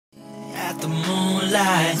at the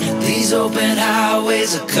moonlight. These open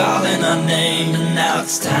highways are calling our name, and now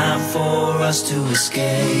it's time for us to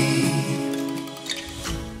escape.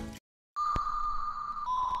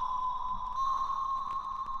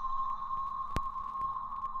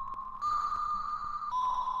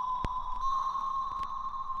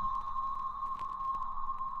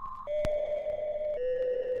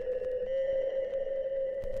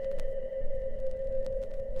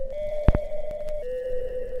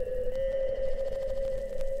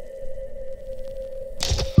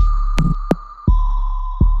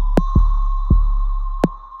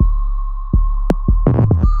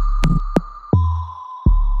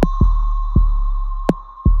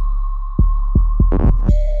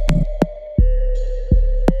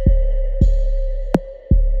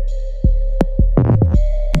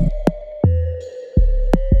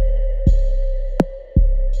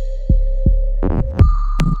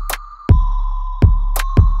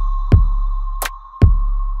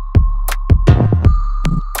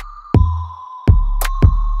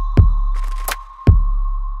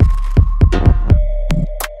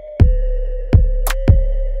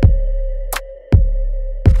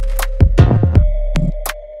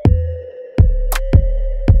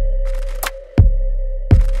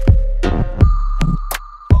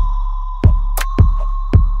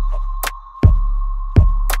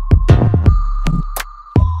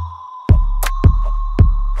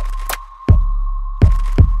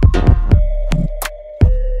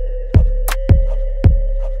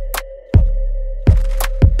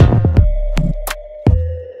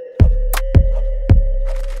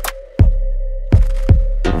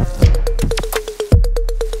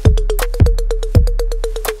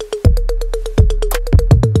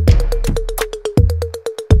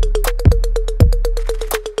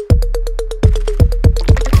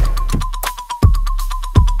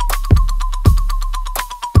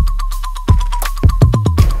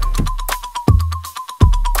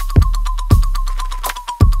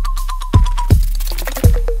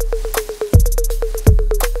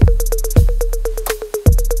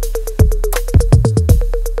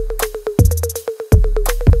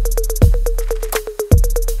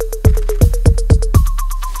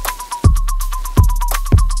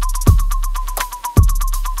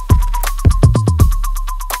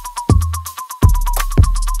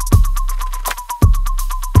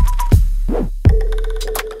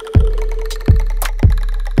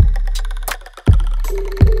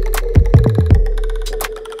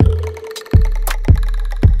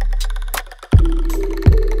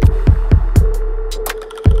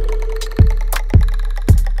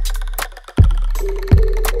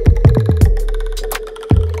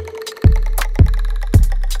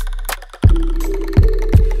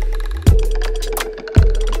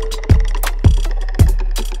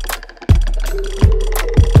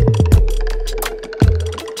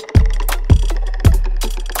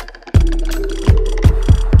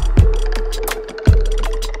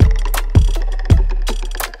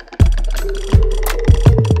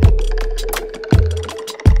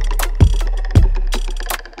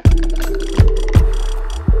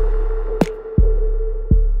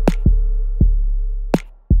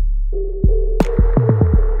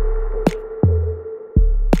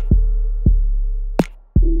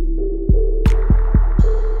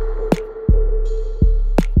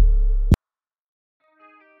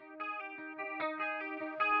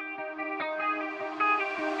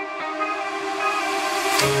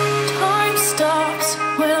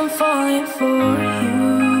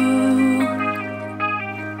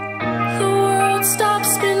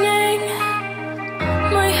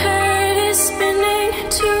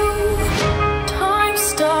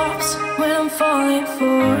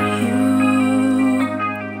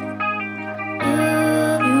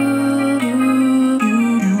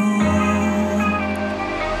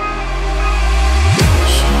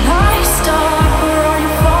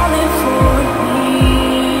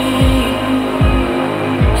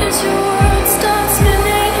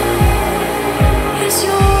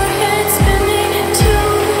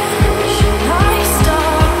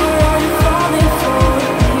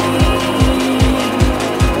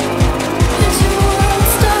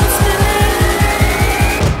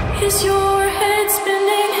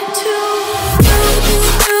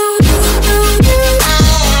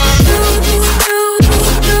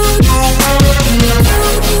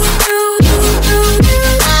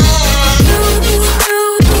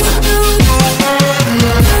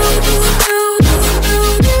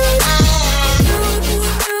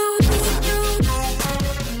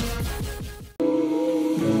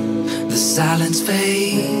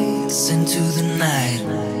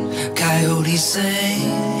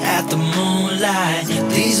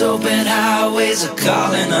 These open highways are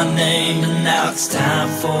calling our name, and now it's time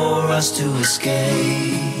for us to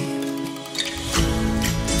escape.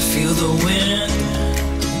 Feel the wind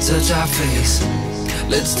touch our face.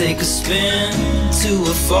 Let's take a spin to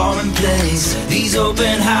a foreign place. These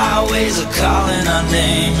open highways are calling our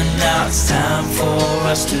name, and now it's time for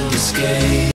us to escape.